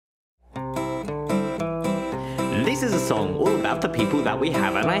And this is a song all about the people that we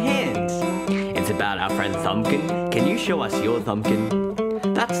have on our hands. It's about our friend Thumbkin. Can you show us your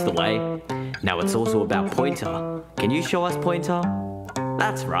Thumbkin? That's the way. Now it's also about Pointer. Can you show us Pointer?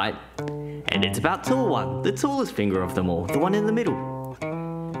 That's right. And it's about Tall One, the tallest finger of them all, the one in the middle.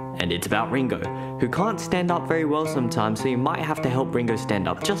 And it's about Ringo, who can't stand up very well sometimes, so you might have to help Ringo stand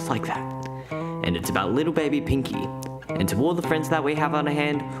up just like that. And it's about little baby Pinky. And to all the friends that we have on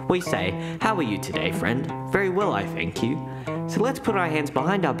hand, we say, how are you today, friend? Very well, I thank you. So let's put our hands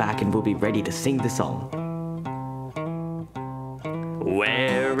behind our back and we'll be ready to sing the song.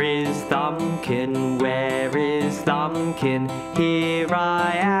 Where is Thumbkin? Where is Thumbkin? Here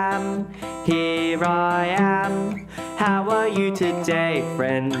I am, here I am. How are you today,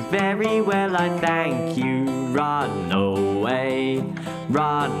 friend? Very well, I thank you. Run away,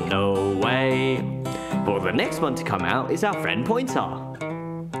 run away. For the next one to come out is our friend Pointer.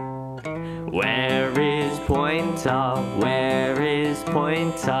 Where is Pointer? Where is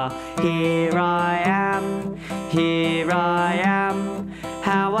Pointer? Here I am, here I am.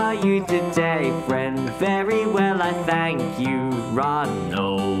 How are you today, friend? Very well, I thank you. Run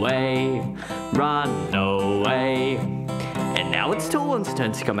away, run away. And now it's Tall One's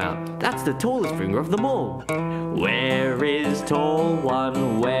turn to come out. That's the tallest finger of them all. Where is Tall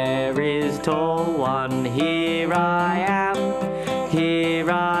One? Where is Tall One? Here I am,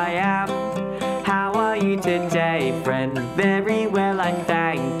 here I am. How are you today, friend? Very well, I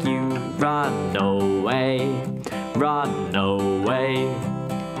thank you. Run away, run away.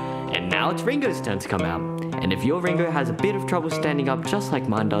 And now it's Ringo's turn to come out. And if your Ringo has a bit of trouble standing up just like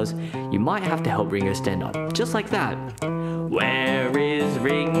mine does, you might have to help Ringo stand up, just like that. Where is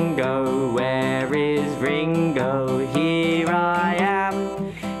Ringo? Where is Ringo? Here I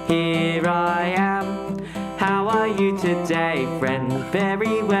am, here I am. How are you today, friend?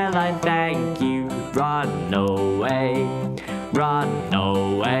 Very well, I thank you. Run away, run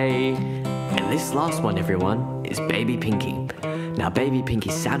away. And this last one, everyone, is Baby Pinky. Now Baby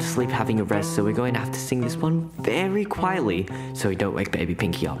Pinky's sound asleep having a rest, so we're going to have to sing this one very quietly so we don't wake Baby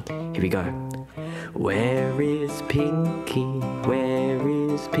Pinky up. Here we go. Where is Pinky? Where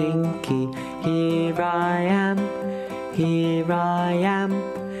is Pinky? Here I am, here I am.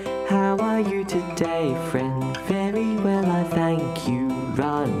 How are you today, friend? Very well, I thank you.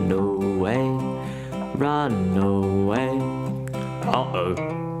 Run away, run away.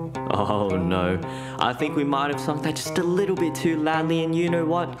 Uh-oh. Oh no, I think we might have sung that just a little bit too loudly, and you know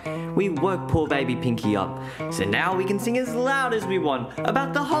what? We woke poor Baby Pinky up. So now we can sing as loud as we want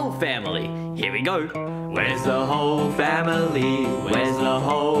about the whole family. Here we go. Where's the whole family? Where's the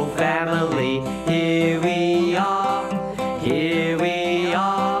whole family? Here we are, here we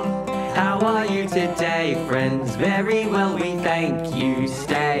are. How are you today, friends? Very well, we thank you.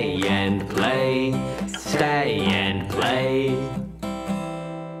 Stay and play.